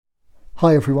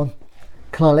Hi everyone,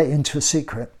 can I let you into a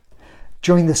secret?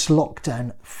 During this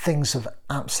lockdown, things have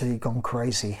absolutely gone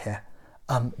crazy here.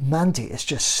 Mandy is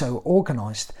just so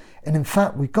organised, and in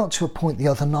fact we got to a point the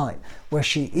other night where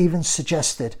she even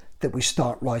suggested that we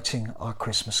start writing our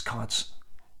Christmas cards.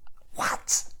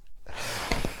 What?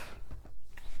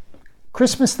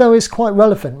 Christmas though is quite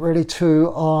relevant really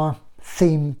to our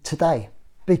theme today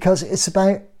because it's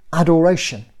about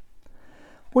adoration.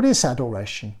 What is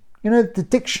adoration? You know, the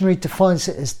dictionary defines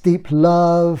it as deep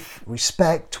love,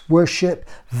 respect, worship,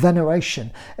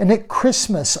 veneration. And at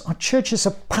Christmas, our churches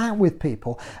are packed with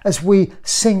people as we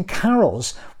sing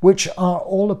carols, which are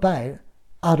all about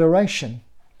adoration.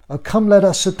 Oh, come let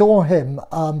us adore him,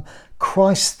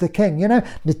 Christ the King. You know,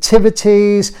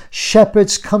 nativities,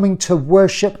 shepherds coming to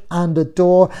worship and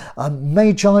adore,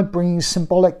 magi bringing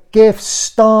symbolic gifts,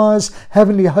 stars,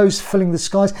 heavenly hosts filling the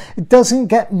skies. It doesn't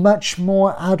get much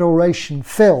more adoration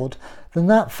filled than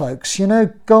that, folks. You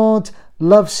know, God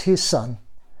loves his son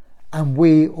and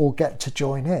we all get to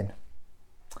join in.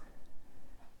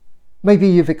 Maybe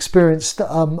you've experienced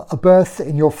a birth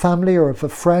in your family or of a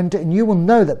friend, and you will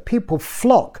know that people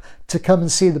flock to come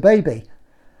and see the baby.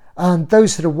 And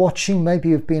those that are watching, maybe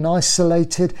have been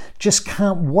isolated, just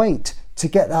can't wait to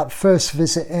get that first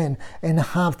visit in and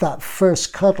have that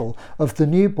first cuddle of the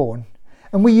newborn.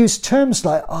 And we use terms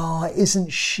like,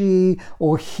 isn't she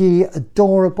or he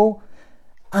adorable?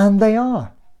 And they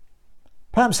are.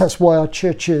 Perhaps that's why our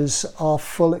churches are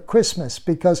full at Christmas,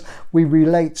 because we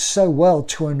relate so well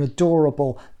to an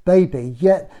adorable baby,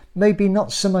 yet maybe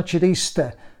not so much at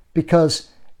Easter, because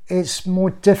it's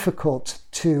more difficult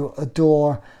to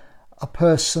adore a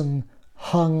person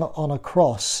hung on a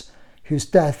cross whose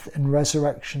death and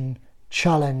resurrection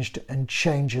challenged and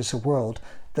changes a world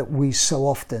that we so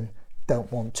often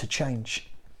don't want to change.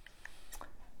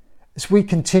 As we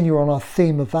continue on our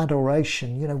theme of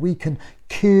adoration, you know, we can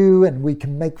cue and we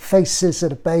can make faces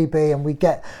at a baby and we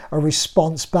get a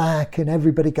response back and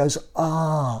everybody goes,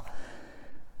 ah.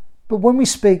 But when we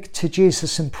speak to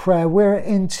Jesus in prayer, we're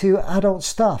into adult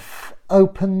stuff,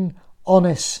 open,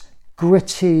 honest,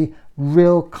 gritty,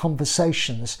 real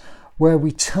conversations where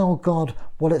we tell God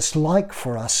what it's like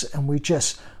for us and we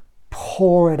just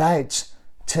pour it out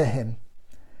to him.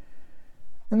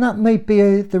 And that may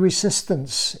be the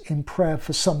resistance in prayer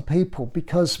for some people,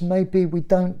 because maybe we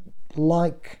don't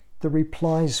like the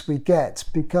replies we get,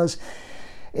 because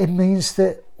it means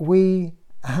that we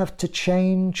have to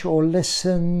change or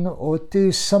listen or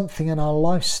do something in our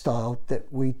lifestyle that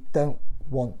we don't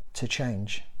want to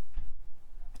change.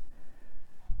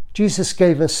 Jesus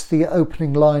gave us the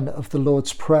opening line of the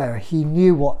Lord's Prayer. He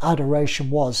knew what adoration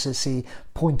was as he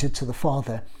pointed to the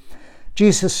Father.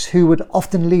 Jesus, who would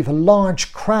often leave a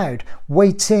large crowd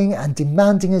waiting and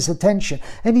demanding his attention,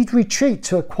 and he'd retreat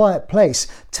to a quiet place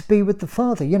to be with the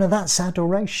Father. You know, that's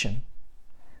adoration.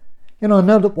 You know, I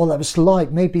know what that was like.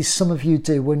 Maybe some of you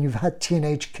do when you've had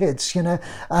teenage kids, you know,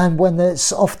 and when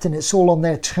it's all on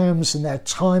their terms and their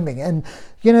timing. And,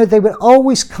 you know, they would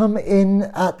always come in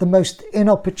at the most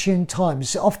inopportune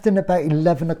times, often about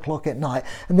 11 o'clock at night.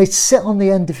 And they'd sit on the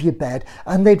end of your bed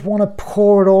and they'd want to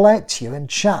pour it all out to you and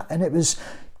chat. And it was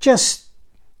just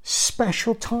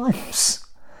special times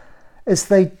as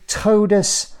they told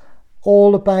us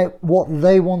all about what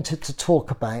they wanted to talk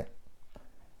about.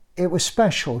 It was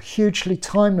special, hugely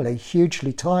timely,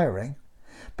 hugely tiring.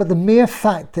 But the mere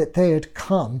fact that they had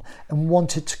come and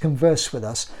wanted to converse with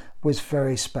us was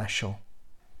very special.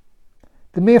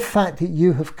 The mere fact that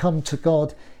you have come to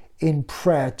God in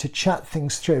prayer to chat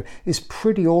things through is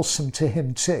pretty awesome to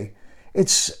him too.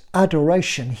 It's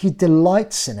adoration. He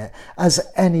delights in it, as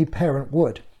any parent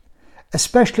would,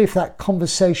 especially if that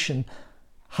conversation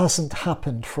hasn't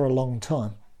happened for a long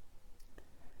time.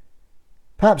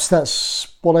 Perhaps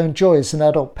that's what I enjoy as an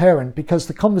adult parent, because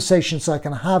the conversations I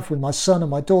can have with my son and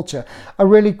my daughter are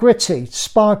really gritty,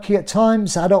 sparky at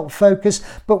times, adult focused,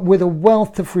 but with a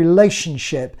wealth of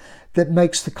relationship that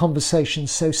makes the conversation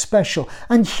so special.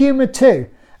 And humour too.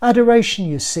 Adoration,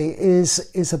 you see,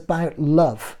 is about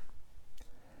love.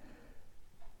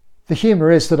 The humour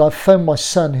is that I've phoned my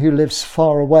son who lives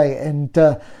far away, and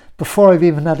before I've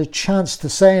even had a chance to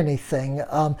say anything,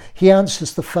 he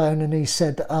answers the phone and he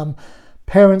said,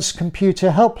 Parents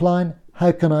Computer Helpline,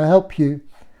 how can I help you?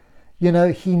 You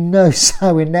know, he knows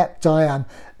how inept I am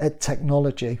at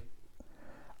technology.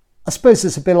 I suppose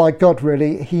it's a bit like God,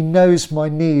 really. He knows my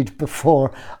need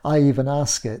before I even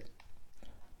ask it.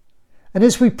 And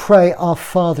as we pray, Our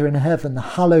Father in heaven,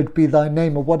 hallowed be thy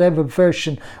name, or whatever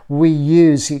version we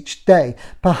use each day,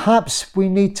 perhaps we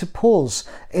need to pause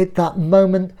at that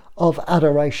moment of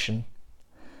adoration.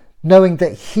 knowing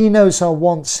that he knows our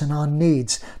wants and our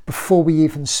needs before we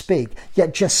even speak,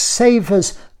 yet just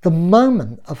savours the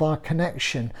moment of our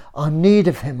connection, our need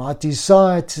of him, our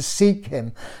desire to seek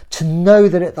him, to know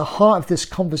that at the heart of this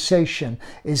conversation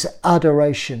is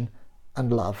adoration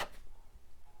and love.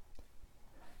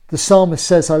 The psalmist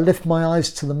says, I lift my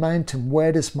eyes to the mountain.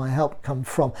 Where does my help come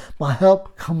from? My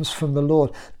help comes from the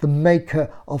Lord, the maker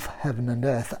of heaven and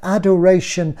earth.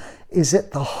 Adoration is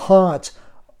at the heart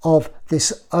of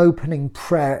this opening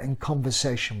prayer and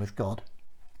conversation with God.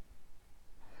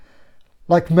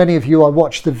 Like many of you, I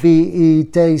watched the VE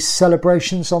Day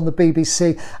celebrations on the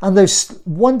BBC, and those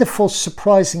wonderful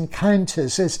surprise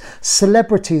encounters as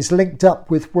celebrities linked up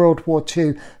with World War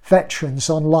II veterans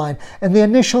online. And the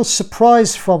initial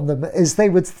surprise from them is they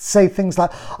would say things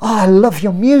like, oh, I love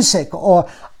your music, or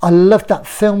I love that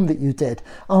film that you did.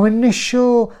 Our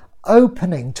initial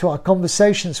opening to our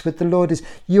conversations with the Lord is,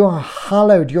 you are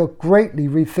hallowed, you're greatly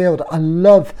revealed. I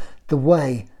love the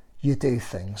way you do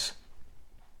things.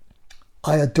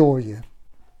 I adore you.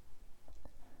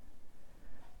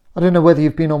 I don't know whether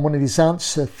you've been on one of these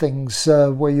answer things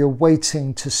where you're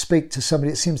waiting to speak to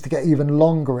somebody. It seems to get even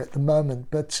longer at the moment,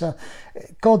 but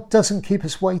God doesn't keep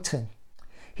us waiting.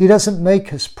 He doesn't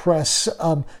make us press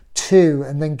 2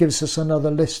 and then gives us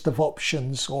another list of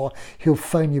options, or he'll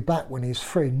phone you back when he's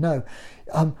free. No,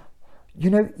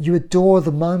 you adore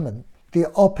the moment,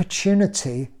 the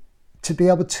opportunity to be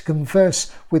able to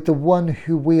converse with the one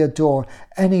who we adore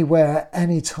anywhere,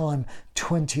 anytime,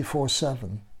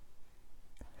 24/7.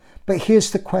 But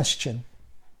here's the question.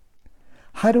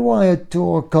 How do I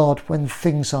adore God when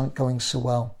things aren't going so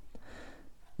well?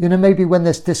 Maybe when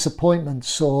there's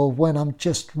disappointments, or when I'm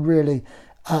just really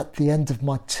at the end of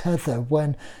my tether,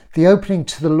 when the opening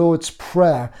to the Lord's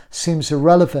Prayer seems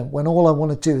irrelevant, when all I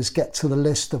want to do is get to the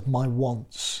list of my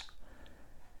wants.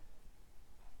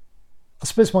 I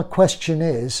suppose my question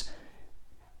is,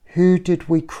 who did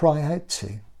we cry out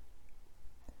to?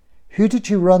 Who did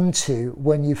you run to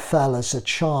when you fell as a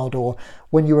child, or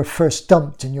when you were first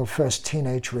dumped in your first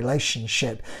teenage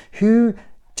relationship? Who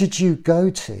did you go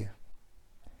to?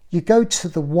 You go to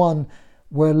the one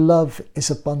where love is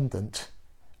abundant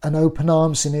and open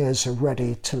arms and ears are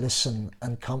ready to listen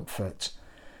and comfort.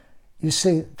 You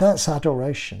see, that's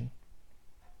adoration.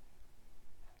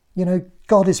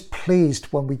 God is pleased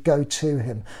when we go to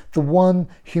him, the one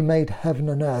who made heaven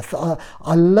and earth.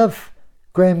 I love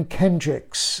Graham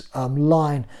Kendrick's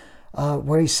line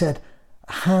where he said,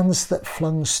 hands that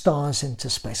flung stars into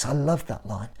space. I love that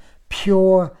line.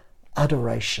 Pure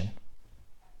adoration.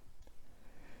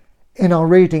 In our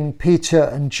reading, Peter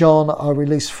and John are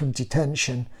released from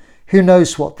detention. Who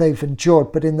knows what they've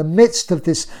endured, but in the midst of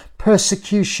this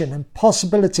persecution and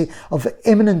possibility of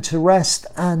imminent arrest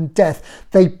and death,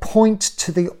 they point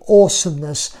to the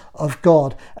awesomeness of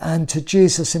God and to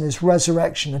Jesus in his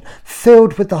resurrection, and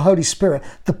filled with the Holy Spirit,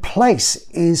 the place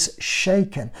is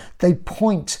shaken. They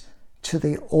point to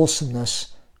the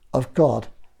awesomeness of God.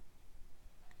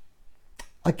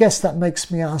 I guess that makes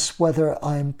me ask whether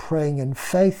I am praying in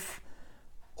faith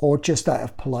or just out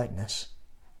of politeness.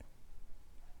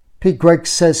 Pete Greig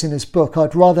says in his book,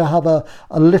 I'd rather have a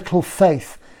little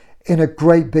faith in a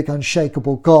great big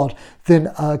unshakable God than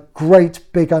a great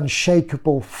big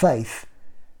unshakable faith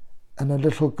and a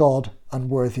little God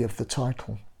unworthy of the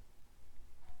title.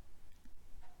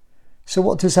 So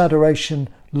what does adoration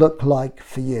look like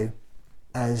for you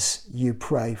as you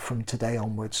pray from today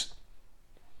onwards?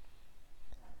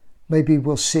 Maybe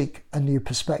we'll seek a new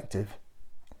perspective.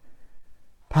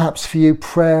 Perhaps for you,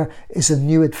 prayer is a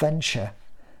new adventure.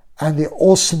 And the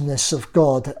awesomeness of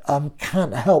God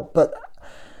can't help but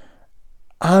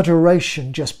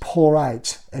adoration just pour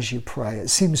out as you pray. It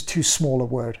seems too small a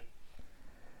word.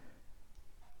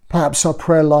 Perhaps our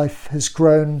prayer life has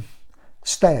grown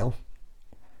stale,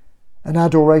 and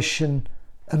adoration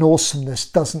and awesomeness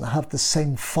doesn't have the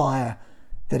same fire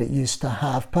that it used to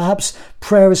have. Perhaps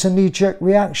prayer is a knee-jerk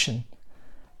reaction.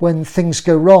 When things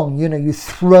go wrong, you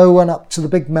throw one up to the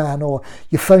big man, or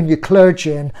you phone your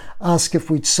clergy and ask if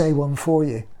we'd say one for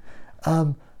you.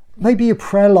 Maybe your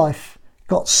prayer life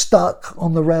got stuck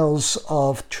on the rails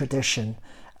of tradition,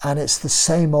 and it's the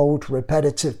same old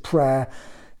repetitive prayer.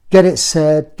 Get it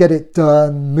said, get it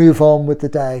done, move on with the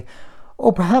day.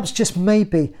 Or perhaps just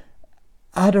maybe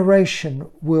adoration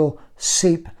will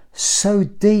seep so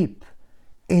deep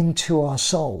into our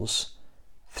souls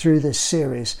through this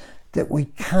series that we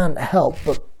can't help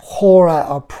but pour out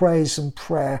our praise and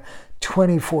prayer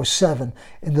 24/7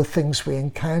 in the things we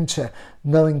encounter,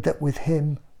 knowing that with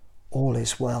him all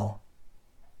is well.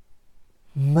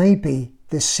 Maybe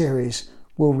this series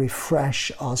will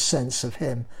refresh our sense of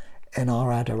him in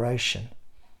our adoration.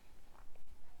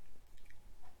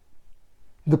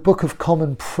 The Book of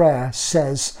Common Prayer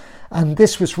says, and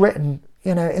this was written,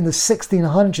 in the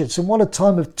 1600s, and what a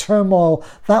time of turmoil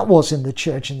that was in the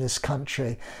church in this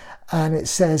country. And it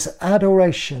says,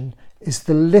 adoration is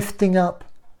the lifting up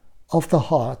of the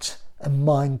heart and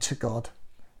mind to God,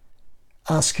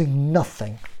 asking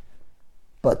nothing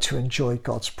but to enjoy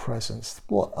God's presence.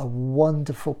 What a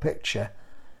wonderful picture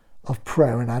of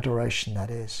prayer and adoration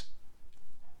that is.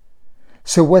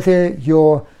 So whether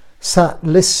you're sat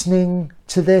listening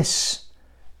to this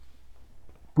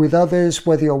with others,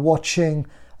 whether you're watching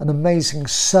an amazing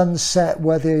sunset,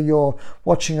 whether you're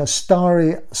watching a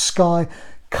starry sky,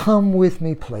 come with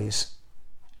me, please,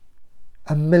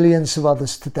 and millions of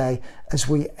others today, as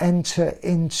we enter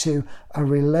into a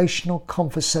relational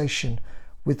conversation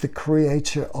with the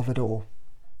Creator of it all,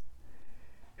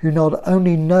 who not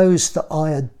only knows that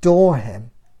I adore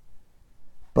him,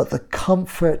 but the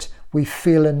comfort we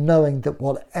feel in knowing that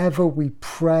whatever we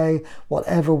pray,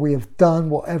 whatever we have done,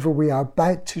 whatever we are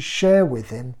about to share with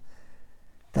him,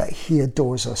 that he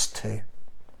adores us too.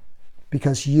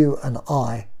 Because you and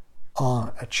I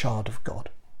are a child of God.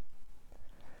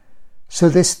 So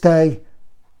this day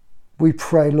we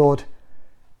pray, Lord,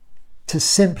 to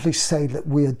simply say that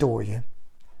we adore you.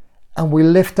 And we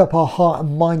lift up our heart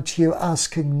and mind to you,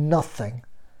 asking nothing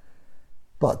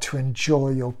but to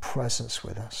enjoy your presence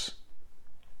with us.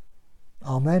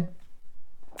 Amen.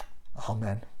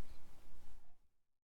 Amen.